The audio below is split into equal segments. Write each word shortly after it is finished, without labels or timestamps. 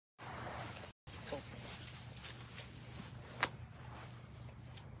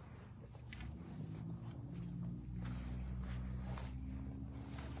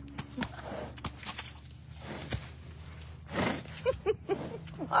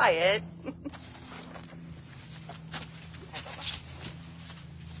Wiatt.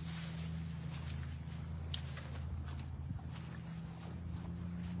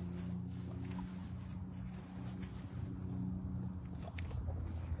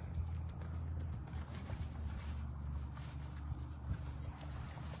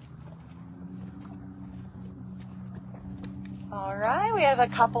 All right, we have a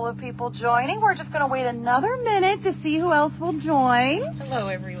couple of people joining. We're just going to wait another minute to see who else will join. Hello,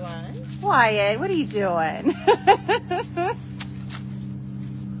 everyone. Wiatt, what are you doing?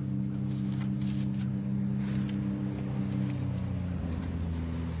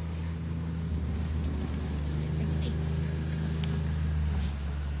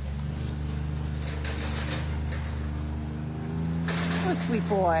 What a sweet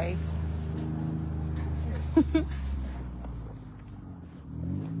boy.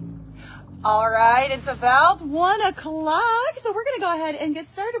 All right, it's about 1 o'clock, so we're going to go ahead and get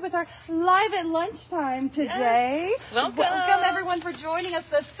started with our live at lunchtime today. Yes. Welcome. Welcome, everyone, for joining us.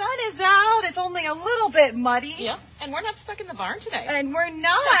 The sun is out. It's only a little bit muddy. Yeah, and we're not stuck in the barn today. And we're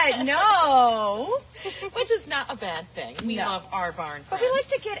not, no. Which is not a bad thing. We No. love our barn. But we like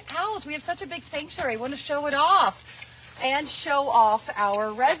to get out. We have such a big sanctuary. We want to show it off and show off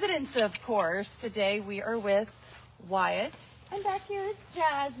our residents, of course. Today we are with Wiatt. And back here is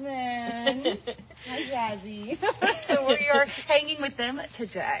Jasmine. Hi, Jazzy. So we are hanging with them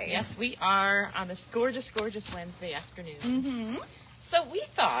today. Yes, we are on this gorgeous, gorgeous Wednesday afternoon. Mm-hmm. So we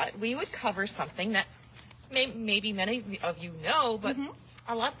thought we would cover something that maybe many of you know, but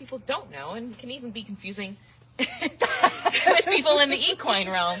a lot of people don't know, and can even be confusing with people in the equine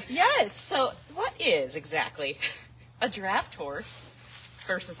realm. Yes. So what is exactly a draft horse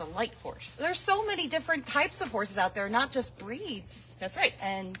versus a light horse? There's so many different types of horses out there, not just breeds. That's right.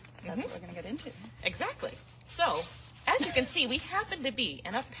 And that's what we're going to get into. Exactly. So, as you can see, we happen to be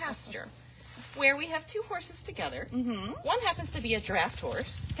in a pasture where we have two horses together. One happens to be a draft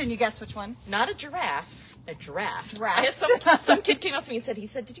horse, Can you guess which one? not a giraffe. A giraffe. Giraffe. I had some kid came up to me and said,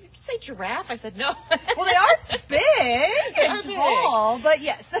 did you say giraffe? I said, no. Well, they are big They and are big. tall, but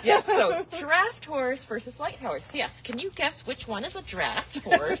yes. Yes, so draft horse versus light horse. Yes, can you guess which one is a draft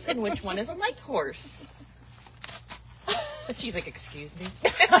horse and which one is a light horse? She's like, excuse me.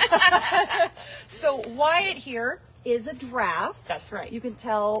 So Wiatt here is a draft. That's right. You can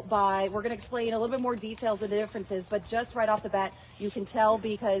tell by, we're going to explain a little bit more detail to the differences, but just right off the bat, you can tell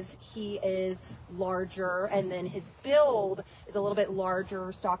because he is larger and then his build is a little bit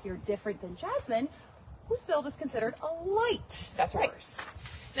larger, stockier, different than Jasmine, whose build is considered a light That's right. horse.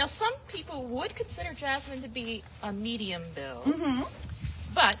 Now, some people would consider Jasmine to be a medium build,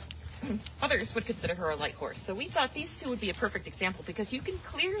 but others would consider her a light horse. So we thought these two would be a perfect example because you can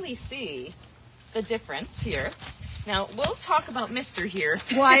clearly see the difference here. Now, we'll talk about Mr. here.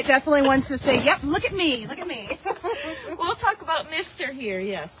 Wiatt definitely wants to say, yep, look at me, look at me. We'll talk about Mr. here,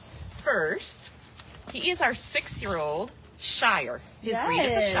 yes. First, he is our 6-year-old Shire. His breed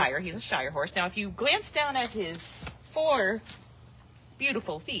is a Yes. Shire. He's a Shire horse. Now, if you glance down at his 4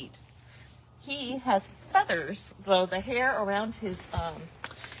 beautiful feet, he has feathers, though the hair around his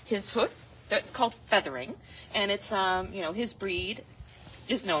hoof, that's called feathering, and it's his breed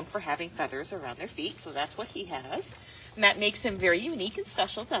is known for having feathers around their feet, so that's what he has. And that makes him very unique and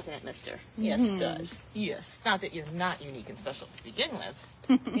special, doesn't it, mister? Yes, it does. Yes. Not that you're not unique and special to begin with.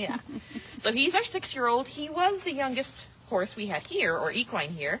 Yeah. So he's our 6-year-old. He was the youngest horse we had here, or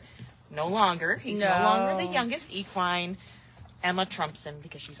equine here. No longer. He's no longer the youngest equine. Emma trumps him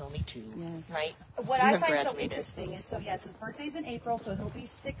because she's only 2, right? What You I have find so graduated. interesting is, so yes, his birthday's in April, so he'll be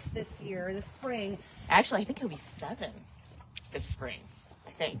 6 this year, this spring. Actually, I think he'll be 7 this spring.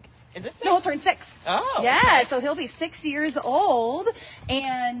 I think. Is it 6? No, he'll turn 6. Oh. Yeah, so he'll be 6 years old.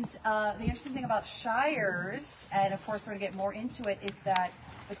 And the interesting thing about Shires, and of course we're going to get more into it, is that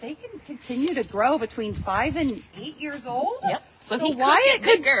but they can continue to grow between 5 and 8 years old. Yep. So he could Wiatt get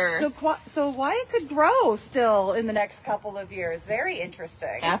bigger. So Wiatt could grow still in the next couple of years. Very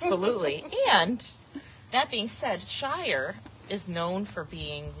interesting. Absolutely. And that being said, Shire is known for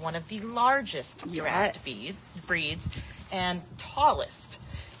being one of the largest draft breeds and tallest.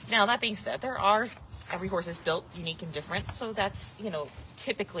 Now, that being said, every horse is built unique and different, so that's,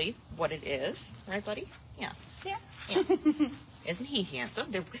 typically what it is. Right, buddy? Yeah. Yeah. Isn't he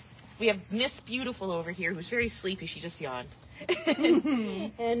handsome? We have Miss Beautiful over here, who's very sleepy. She just yawned.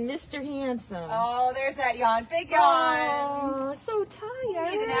 And Mr. Handsome. Oh, there's that yawn. Big yawn. Oh, so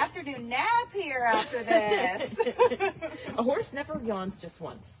tired. Need an afternoon nap here after this. A horse never yawns just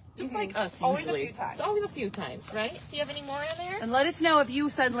once. Just like us, Always usually. a few times. It's always a few times, right? Do you have any more in there? And let us know if you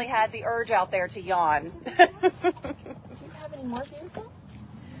suddenly had the urge out there to yawn. Do you have any more, Beautiful?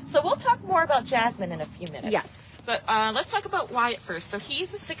 So we'll talk more about Jasmine in a few minutes. Yes. But let's talk about Wiatt first. So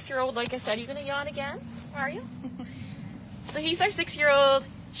he's a 6-year-old, like I said. Are you going to yawn again? Are you? So he's our 6-year-old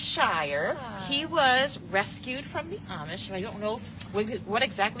Shire. He was rescued from the Amish. I don't know what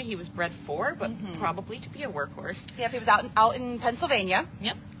exactly he was bred for, but probably to be a workhorse. Yep, he was out in Pennsylvania.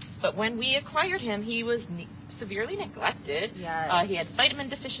 Yep. But when we acquired him, he was severely neglected. Yes. He had vitamin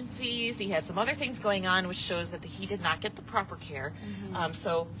deficiencies. He had some other things going on, which shows that he did not get the proper care.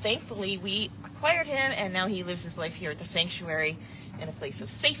 So thankfully, we acquired him, and now he lives his life here at the sanctuary in a place of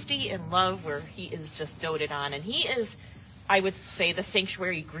safety and love where he is just doted on. And he is, I would say, the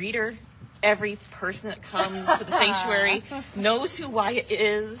sanctuary greeter. Every person that comes to the sanctuary knows who Wiatt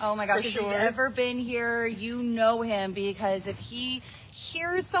is. Oh my gosh, for if sure. you've ever been here, you know him, because if he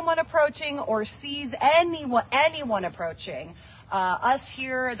hears someone approaching or sees anyone approaching, us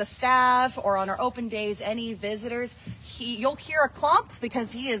here, the staff, or on our open days, any visitors, you'll hear a clomp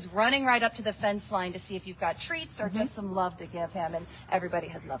because he is running right up to the fence line to see if you've got treats or just some love to give him, and everybody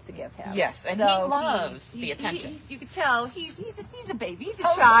has love to give him. Yes, and So he loves the attention. You can tell he's a baby, he's a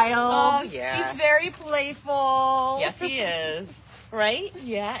child. Oh, yeah. He's very playful. Yes, he is. Right?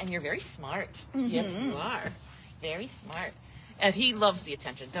 Yeah, and you're very smart. Yes, you are. Very smart. And he loves the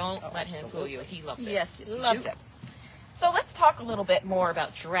attention. Don't let him fool you. He loves it. Yes, he you loves do. it. So let's talk a little bit more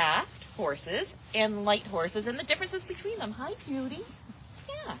about draft horses and light horses and the differences between them. Hi, Cutie.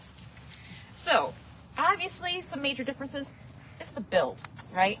 Yeah. So, obviously, some major differences is the build,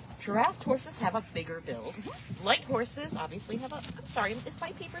 right? Draft horses have a bigger build. Light horses obviously have a... I'm sorry, is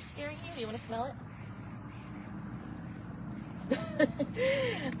my paper scaring you? Do you want to smell it?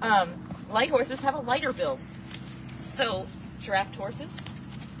 Light horses have a lighter build. So, draft horses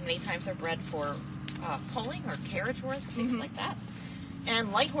many times are bred for pulling or carriage work, things like that.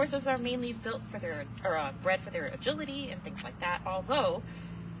 And light horses are mainly built for their, bred for their agility and things like that, although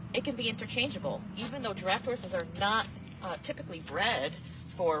it can be interchangeable. Even though draft horses are not typically bred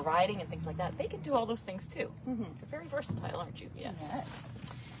for riding and things like that, they can do all those things too. They're very versatile, aren't you?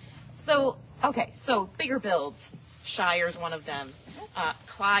 Yes. So, okay, so bigger builds. Shire's one of them.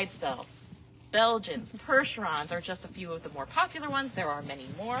 Clydesdale, Belgians, Percherons are just a few of the more popular ones. There are many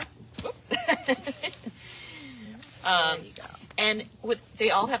more. There you go. And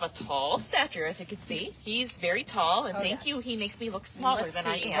they all have a tall stature, as you can see. He's very tall, and thank you. yes. He makes me look smaller Let's than see.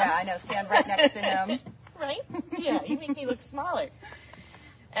 I am. Yeah, I know. Stand right next to him. Right? Yeah, you make me look smaller.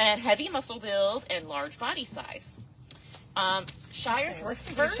 And heavy muscle build and large body size. Shires were Let's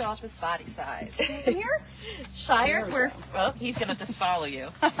first. show off his body size. Come here. Shires There we were. Oh, he's gonna just follow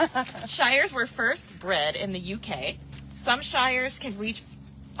you. Shires were first bred in the UK. Some shires can reach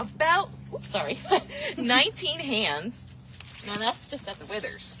about 19 hands. Now that's just at the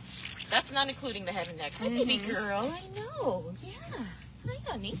withers. That's not including the head and neck. Hi, baby girl. I know. Yeah. Hi,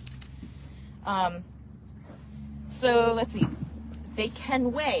 honey. So let's see. They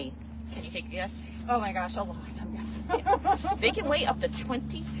can weigh. Can you take a guess? Oh my gosh, I'll love some yes. They can weigh up to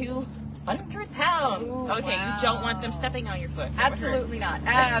 2,200 pounds. Ooh, Okay, wow. you don't want them stepping on your foot. That would hurt. Absolutely not.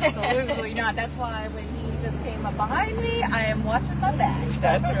 Absolutely not. That's why when he just came up behind me, I am watching my back.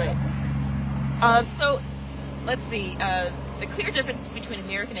 That's right. So, let's see. The clear difference between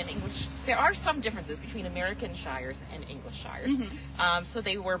American and English. There are some differences between American shires and English shires. So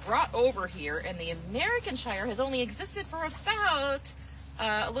they were brought over here, and the American shire has only existed for about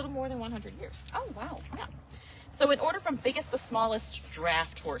a little more than 100 years. Oh, wow. Yeah. So in order from biggest to smallest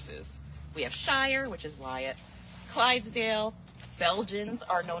draft horses, we have Shire, which is Wiatt, Clydesdale, Belgians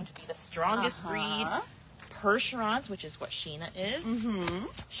are known to be the strongest breed, Percherons, which is what Sheena is.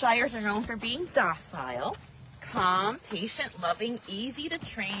 Shires are known for being docile, calm, patient, loving, easy to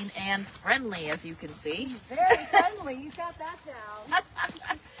train, and friendly, as you can see. Very friendly. You got that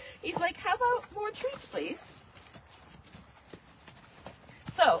down. He's like, how about more treats, please?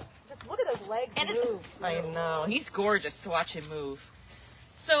 So, Just look at those legs and move. I know. He's gorgeous to watch him move.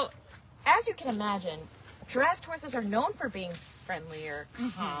 So, as you can imagine, draft horses are known for being friendlier,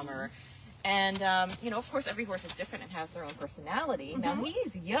 calmer. And, of course, every horse is different and has their own personality. Now,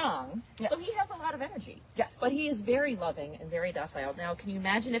 he's young, so he has a lot of energy. Yes. But he is very loving and very docile. Now, can you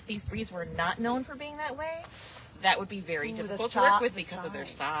imagine if these breeds were not known for being that way? That would be very difficult to work with because of their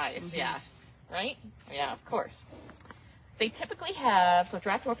size. Yeah. Right? Yeah, of course. They typically have, so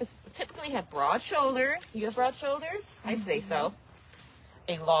draft horses typically have broad shoulders. Do you have broad shoulders? I'd say so.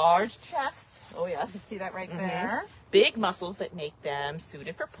 A large chest. Oh, yes. See that right there? Big muscles that make them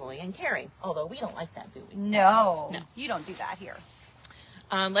suited for pulling and carrying. Although we don't like that, do we? No. You don't do that here.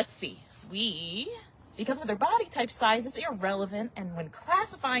 Let's see. Because of their body type, size is irrelevant. And when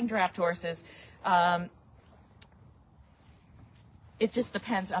classifying draft horses, it just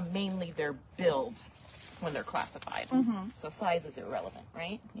depends on mainly their build when they're classified. So size is irrelevant,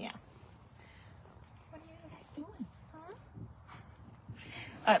 right? Yeah. What are you guys doing?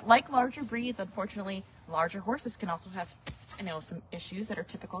 Huh? Like larger breeds, unfortunately, larger horses can also have, some issues that are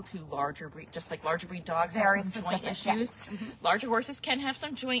typical to larger breed, just like larger breed dogs have Very some specific, joint issues. yes. Larger horses can have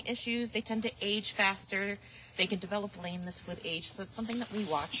some joint issues. They tend to age faster. They can develop lameness with age, so it's something that we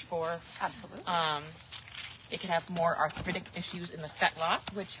watch for. Absolutely. It can have more arthritic issues in the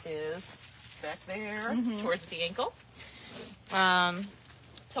fetlock, which is back there towards the ankle.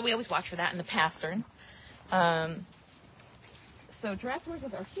 So we always watch for that in the pastern. So draft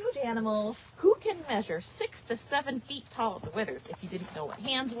horses are huge animals who can measure 6 to 7 feet tall at the withers. If you didn't know what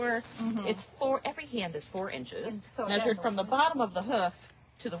hands were, it's every hand is 4 inches, So measured from the bottom of the hoof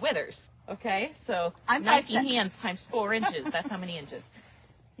to the withers. Okay, so I'm 90 5'6". hands times 4 inches. That's how many inches.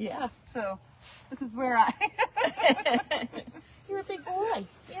 Yeah. So this is where I... You're a big boy.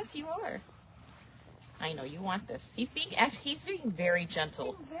 Yes, you are. I know you want this. He's being very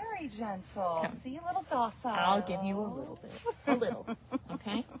gentle. Very gentle. Come. See, a little docile. I'll give you a little bit. A little.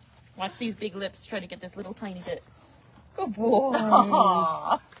 Okay? Watch these big lips try to get this little tiny bit. Good boy.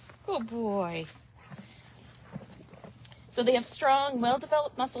 Aww. Good boy. So they have strong,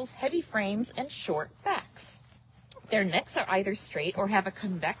 well-developed muscles, heavy frames, and short backs. Their necks are either straight or have a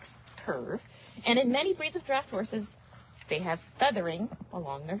convex curve. And in many breeds of draft horses, they have feathering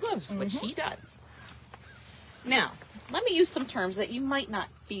along their hooves, which he does. Now, let me use some terms that you might not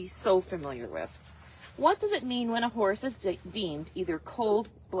be so familiar with. What does it mean when a horse is deemed either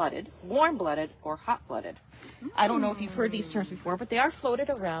cold-blooded, warm-blooded, or hot-blooded? I don't know if you've heard these terms before, but they are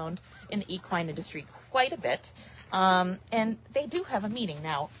floated around in the equine industry quite a bit. And they do have a meaning.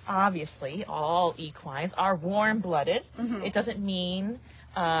 Now, obviously, all equines are warm-blooded. It doesn't mean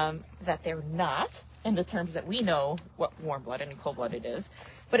that they're not, in the terms that we know what warm-blooded and cold-blooded is,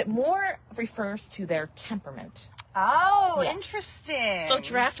 but it more refers to their temperament. Oh, Yes. interesting. So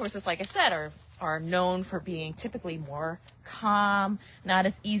draft horses, like I said, are known for being typically more calm, not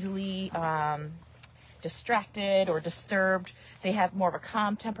as easily distracted or disturbed. They have more of a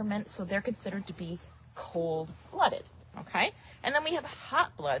calm temperament, so they're considered to be cold-blooded, okay? And then we have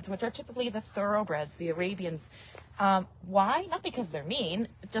hot bloods, which are typically the thoroughbreds, the Arabians. Why? Not because they're mean,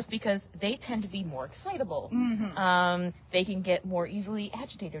 just because they tend to be more excitable. They can get more easily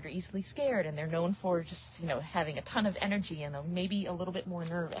agitated or easily scared, and they're known for just, having a ton of energy and maybe a little bit more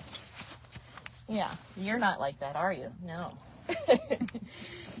nervous. Yeah, you're not like that, are you? No.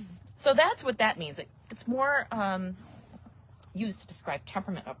 So that's what that means. It's more used to describe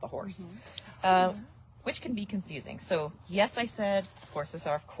temperament of the horse, which can be confusing. So yes, I said horses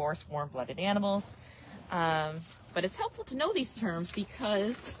are, of course, warm-blooded animals. But it's helpful to know these terms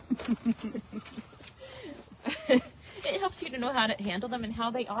because it helps you to know how to handle them and how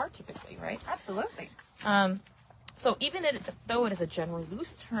they are typically, right? Absolutely. So even though it is a general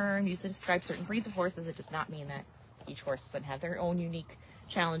loose term used to describe certain breeds of horses, it does not mean that each horse doesn't have their own unique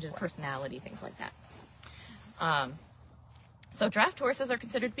challenges, personality, things like that. So draft horses are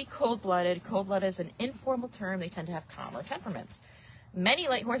considered to be cold-blooded. Cold-blooded is an informal term. They tend to have calmer temperaments. Many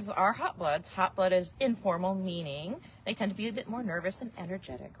light horses are hot bloods. Hot blood is informal, meaning they tend to be a bit more nervous and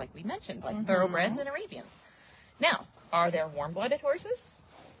energetic, like we mentioned, like thoroughbreds and Arabians. Now, are there warm-blooded horses?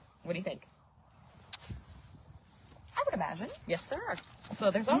 What do you think? I would imagine. Yes, there are. So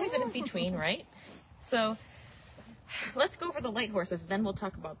there's always an in-between, right? So let's go over the light horses, then we'll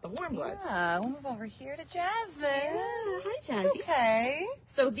talk about the warm bloods. Yeah, we'll move over here to Jasmine. Hi, Jazzy. Okay.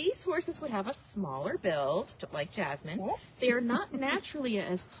 So these horses would have a smaller build, like Jasmine. Whoop. They are not naturally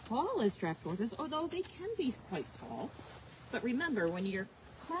as tall as draft horses, although they can be quite tall. But remember, when you're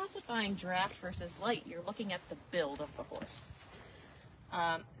classifying draft versus light, you're looking at the build of the horse.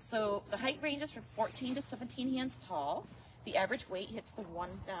 So the height ranges from 14 to 17 hands tall. The average weight hits the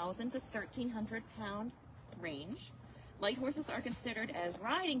 1,000 to 1,300 pound range. Light horses are considered as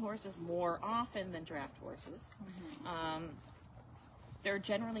riding horses more often than draft horses. They're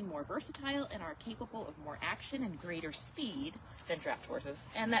generally more versatile and are capable of more action and greater speed than draft horses.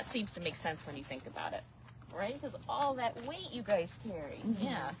 And that seems to make sense when you think about it, right? Because all that weight you guys carry.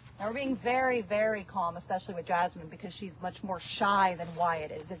 Yeah. Now we're being very, very calm, especially with Jasmine, because she's much more shy than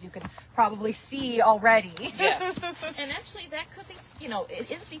Wiatt is, as you can probably see already. Yes. And actually that could be, it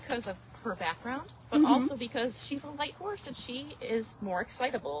is because of her background, but also because she's a light horse and she is more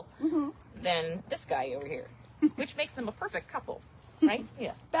excitable than this guy over here, which makes them a perfect couple, right?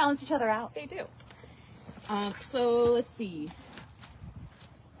 Yeah. Balance each other out. They do. So let's see.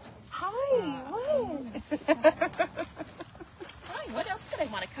 Hi. Hi, what else did I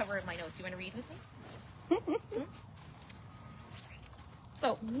want to cover in my notes? You want to read with me?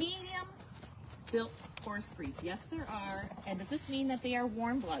 So medium built horse breeds. Yes, there are. And does this mean that they are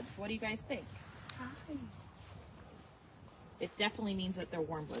warm bloods? What do you guys think? Hi. It definitely means that they're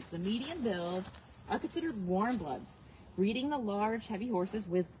warm bloods. The medium builds are considered warm bloods, breeding the large, heavy horses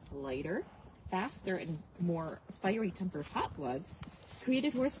with lighter, faster, and more fiery tempered hot bloods.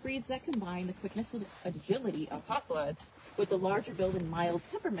 Created horse breeds that combine the quickness and agility of hot bloods with the larger build and mild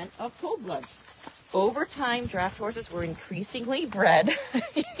temperament of cold bloods. Over time, draft horses were increasingly bred.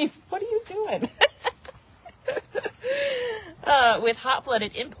 What are you doing? With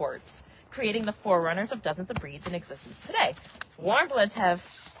hot-blooded imports, creating the forerunners of dozens of breeds in existence today. Warm bloods have...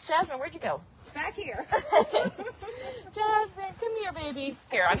 Jasmine, where'd you go? Back here. Jasmine, come here, baby.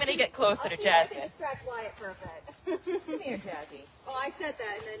 Here, I'm going to get closer to I Jasmine. can distract Wyatt for a bit. Come here, Jazzy. Oh, I said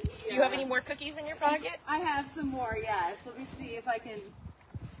that, and then Do you have any more cookies in your pocket? I have some more, yes. Let me see if I can...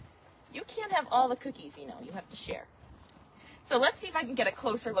 You can't have all the cookies, you know. You have to share. So let's see if I can get a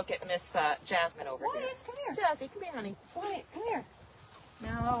closer look at Miss Jasmine over here. Wyatt, come here. Jazzy, come here, honey. Wyatt, come here.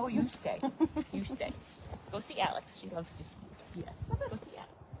 No, you stay. You stay. Go see Alex. She loves to see. Yes. Go see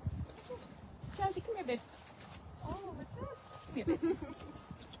Alex. Jazzy, come here, babes. Oh, what's this? Come here, baby.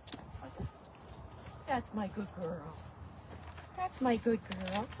 Like this. That's my good girl. That's my good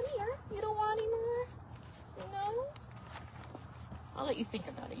girl. Come here. You don't want any more? No? I'll let you think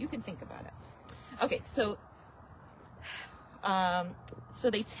about it. You can think about it. Okay, so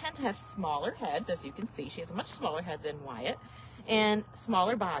they tend to have smaller heads, as you can see. She has a much smaller head than Wiatt, and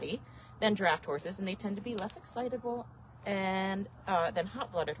smaller body than draft horses, and they tend to be less excitable and than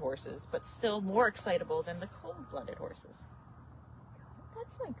hot-blooded horses, but still more excitable than the cold-blooded horses.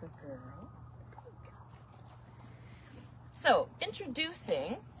 That's my good girl. There you go. So,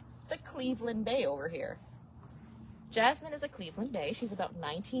 introducing the Cleveland Bay over here. Jasmine is a Cleveland Bay. She's about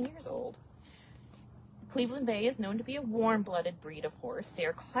 19 years old. Cleveland Bay is known to be a warm-blooded breed of horse. They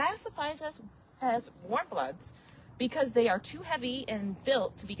are classified as warm bloods because they are too heavy and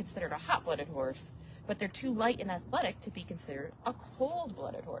built to be considered a hot-blooded horse, but they're too light and athletic to be considered a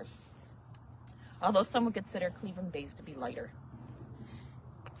cold-blooded horse. Although some would consider Cleveland Bays to be lighter.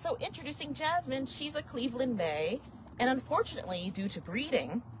 So introducing Jasmine, she's a Cleveland Bay, and unfortunately, due to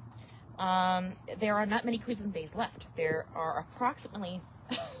breeding, there are not many Cleveland Bays left. There are approximately,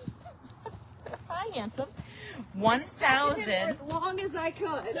 hi handsome, 1,000. As long as I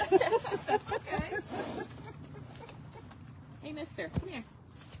could. That's okay. Hey, mister, come here.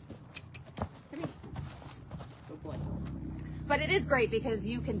 Come here. Good boy. But it is great because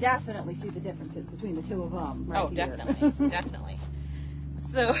you can definitely see the differences between the two of them. Right here. Definitely, definitely.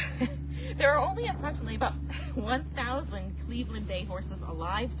 So, there are only approximately about 1,000 Cleveland Bay horses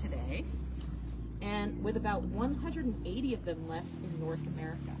alive today, and with about 180 of them left in North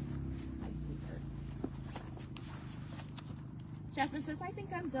America. Hi, sweetheart. Jasmine says, I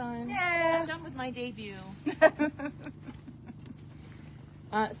think I'm done. Yeah. I'm done with my debut.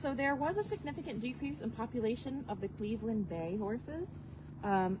 So there was a significant decrease in population of the Cleveland Bay horses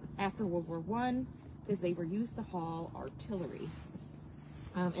after World War I because they were used to haul artillery.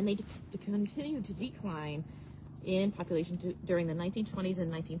 And they continued to decline in population during the 1920s and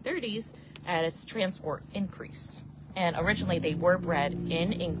 1930s as transport increased. And originally they were bred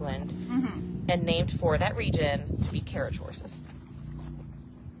in England and named for that region to be carriage horses.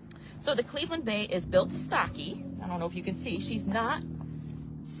 So the Cleveland Bay is built stocky. I don't know if you can see. She's not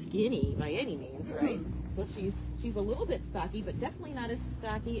skinny by any means, right? So she's a little bit stocky, but definitely not as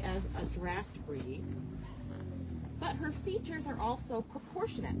stocky as a draft breed. But her features are also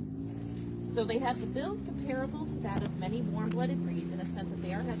proportionate. So they have the build comparable to that of many warm-blooded breeds in a sense that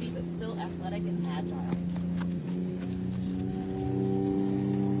they are heavy but still athletic and agile.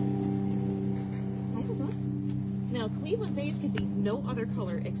 Now, Cleveland Bays could be no other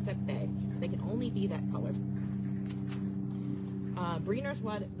color except bay. They can only be that color. Breeders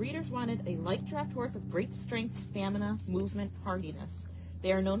wanted a light draft horse of great strength, stamina, movement, hardiness.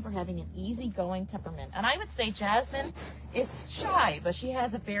 They are known for having an easygoing temperament. And I would say Jasmine is shy, but she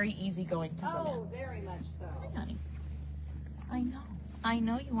has a very easygoing temperament. Oh, very much so. Hi, honey. I know. I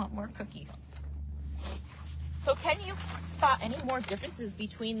know you want more cookies. So can you spot any more differences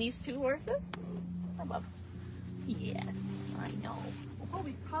between these two horses? I love it. Yes, I know. Oh,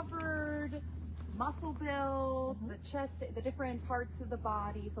 we've covered muscle build, the chest, the different parts of the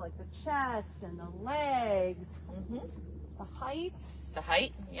body. So like the chest and the legs. The height. The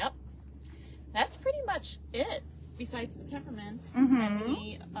height, yep. That's pretty much it, besides the temperament and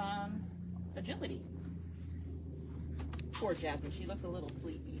the agility. Poor Jasmine, she looks a little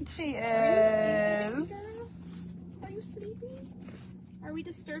sleepy. She Are you sleepy, is. baby girl? Are you sleepy? Are we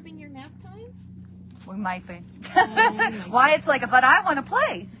disturbing your nap time? We might be. Wyatt's like, but I want to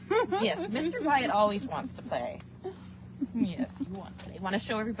play. Yes, Mr. Wiatt always wants to play. Yes, you want to play. Want to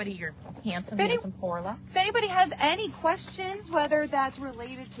show everybody your handsome forelock? If anybody has any questions, whether that's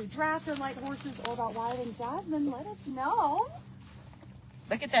related to draft or light horses or about Wiatt and Jasmine, let us know.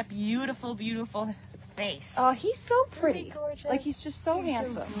 Look at that beautiful, beautiful face. Oh, he's so pretty. Gorgeous. Like, he's just so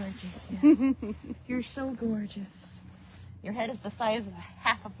handsome. So gorgeous, yes. You're so gorgeous. Your head is the size of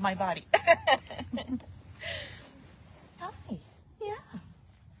half of my body. Hi. Yeah.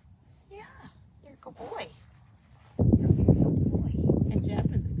 Yeah. You're a good boy. You're a good boy. And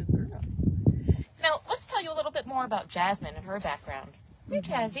Jasmine's a good girl. Now, let's tell you a little bit more about Jasmine and her background. Hey,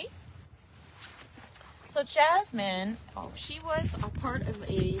 Jazzy. So Jasmine, she was a part of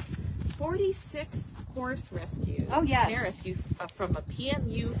a 46 horse rescue. Oh, yes. Mare rescue from a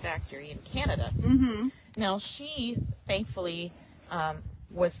PMU factory in Canada. Mm-hmm. Now, she, thankfully,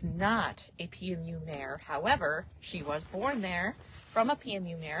 was not a PMU mare. However, she was born there from a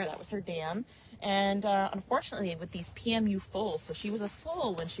PMU mare. That was her dam. And unfortunately, with these PMU foals, so she was a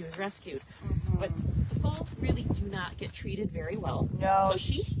foal when she was rescued. Mm-hmm. But the foals really do not get treated very well. No. So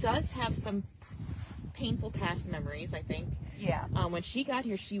she does have some painful past memories, I think. Yeah. When she got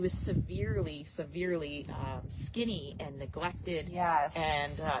here, she was severely skinny and neglected. Yes.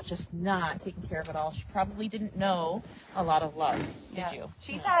 And just not taken care of at all. She probably didn't know a lot of love. Did you?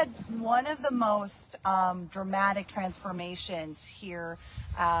 She's had one of the most dramatic transformations here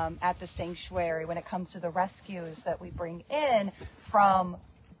at the sanctuary when it comes to the rescues that we bring in, from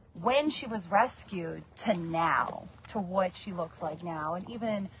when she was rescued to now, to what she looks like now. And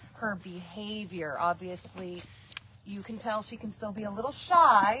even her behavior, obviously, you can tell she can still be a little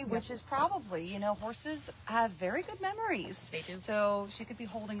shy, which is probably, horses have very good memories. They do. So she could be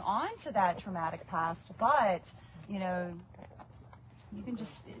holding on to that traumatic past, but, you can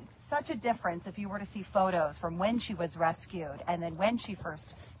just, it's such a difference if you were to see photos from when she was rescued and then when she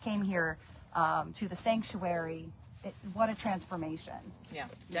first came here to the sanctuary. What a transformation. Yeah,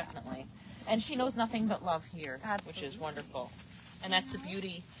 definitely. And she knows nothing but love here, Absolutely. which is wonderful. And that's the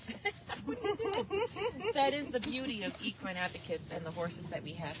beauty. That is the beauty of equine advocates and the horses that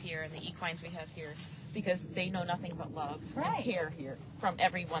we have here and the equines we have here, because they know nothing but love and care here from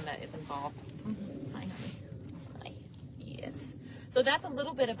everyone that is involved. Mm-hmm. Hi. Yes. So that's a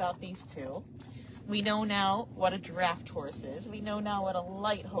little bit about these two. We know now what a draft horse is. We know now what a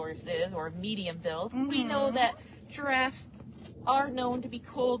light horse is, or a medium build. Mm-hmm. We know that drafts are known to be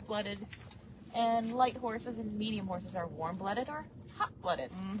cold-blooded, and light horses and medium horses are warm-blooded or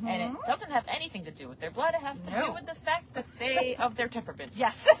hot-blooded. Mm-hmm. And it doesn't have anything to do with their blood. It has to do with the fact that of their temperament.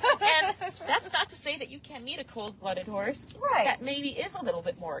 Yes. And that's not to say that you can't meet a cold-blooded horse that maybe is a little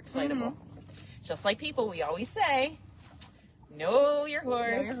bit more excitable. Mm-hmm. Just like people, we always say, know your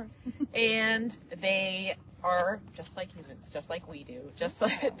horse. And they are just like humans, just like we do.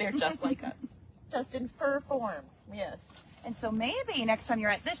 They're just like us. Just in fur form. Yes. And so maybe next time you're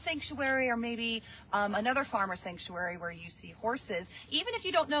at this sanctuary, or maybe another farmer sanctuary where you see horses, even if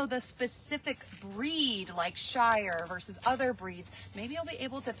you don't know the specific breed, like Shire versus other breeds, maybe you'll be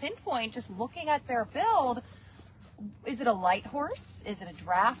able to pinpoint, just looking at their build, is it a light horse? Is it a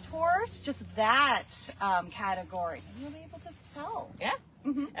draft horse? Just that category. Maybe you'll be able to tell. Yeah.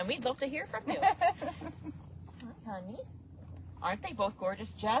 Mm-hmm. And we'd love to hear from you. Hi, honey. Aren't they both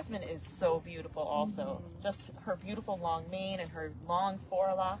gorgeous? Jasmine is so beautiful also. Mm-hmm. Just her beautiful long mane and her long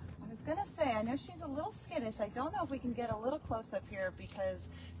forelock. I was going to say, I know she's a little skittish. I don't know if we can get a little close up here, because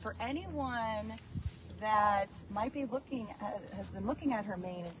for anyone that might be has been looking at her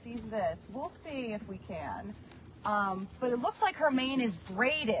mane and sees this, we'll see if we can. But it looks like her mane is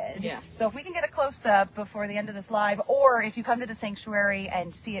braided. Yes. So if we can get a close-up before the end of this live, or if you come to the sanctuary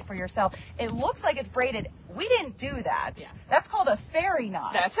and see it for yourself, it looks like it's braided. We didn't do that. Yeah. That's called a fairy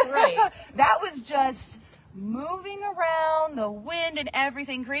knot. That's right. That was just moving around, the wind and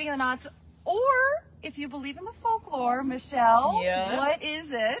everything, creating the knots. Or, if you believe in the folklore, Michelle, what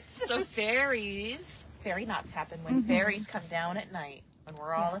is it? So fairy knots happen when fairies come down at night when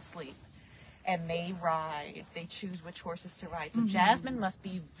we're all asleep. And they ride. They choose which horses to ride. So Jasmine must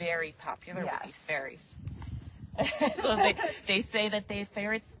be very popular with these fairies. So they say that the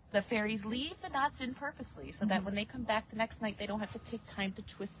fairies leave the knots in purposely, so that when they come back the next night, they don't have to take time to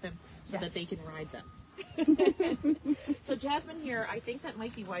twist them so that they can ride them. So Jasmine here, I think that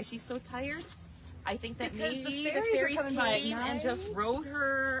might be why she's so tired. I think that maybe the fairies came and just rode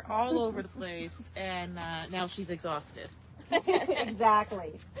her all over the place, and now she's exhausted.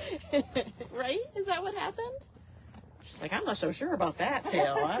 Exactly. Right? Is that what happened? She's like, I'm not so sure about that,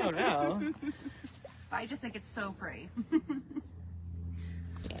 Tail. I don't know. I just think it's so pretty.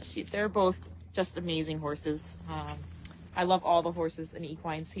 Yeah, they're both just amazing horses. I love all the horses and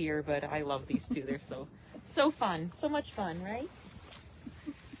equines here, but I love these two. They're so fun. So much fun, right?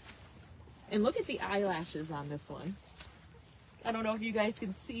 And look at the eyelashes on this one. I don't know if you guys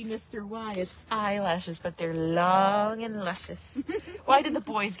can see Mr. Wyatt's eyelashes, but they're long and luscious. Why did the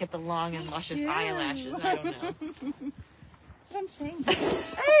boys get the long and luscious eyelashes? I don't know. That's what I'm saying.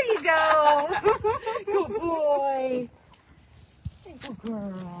 There you go. Good boy. Good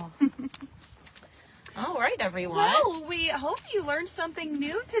girl. All right, everyone. Well, we hope you learned something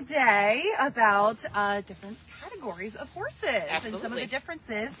new today about different categories of horses. Absolutely. And some of the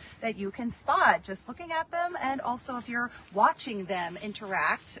differences that you can spot just looking at them, and also if you're watching them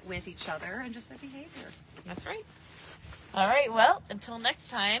interact with each other and just their behavior. That's right. All right, well, until next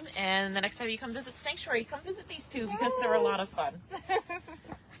time, and the next time you come visit the sanctuary, come visit these two because they're a lot of fun.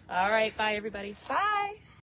 All right, bye, everybody. Bye.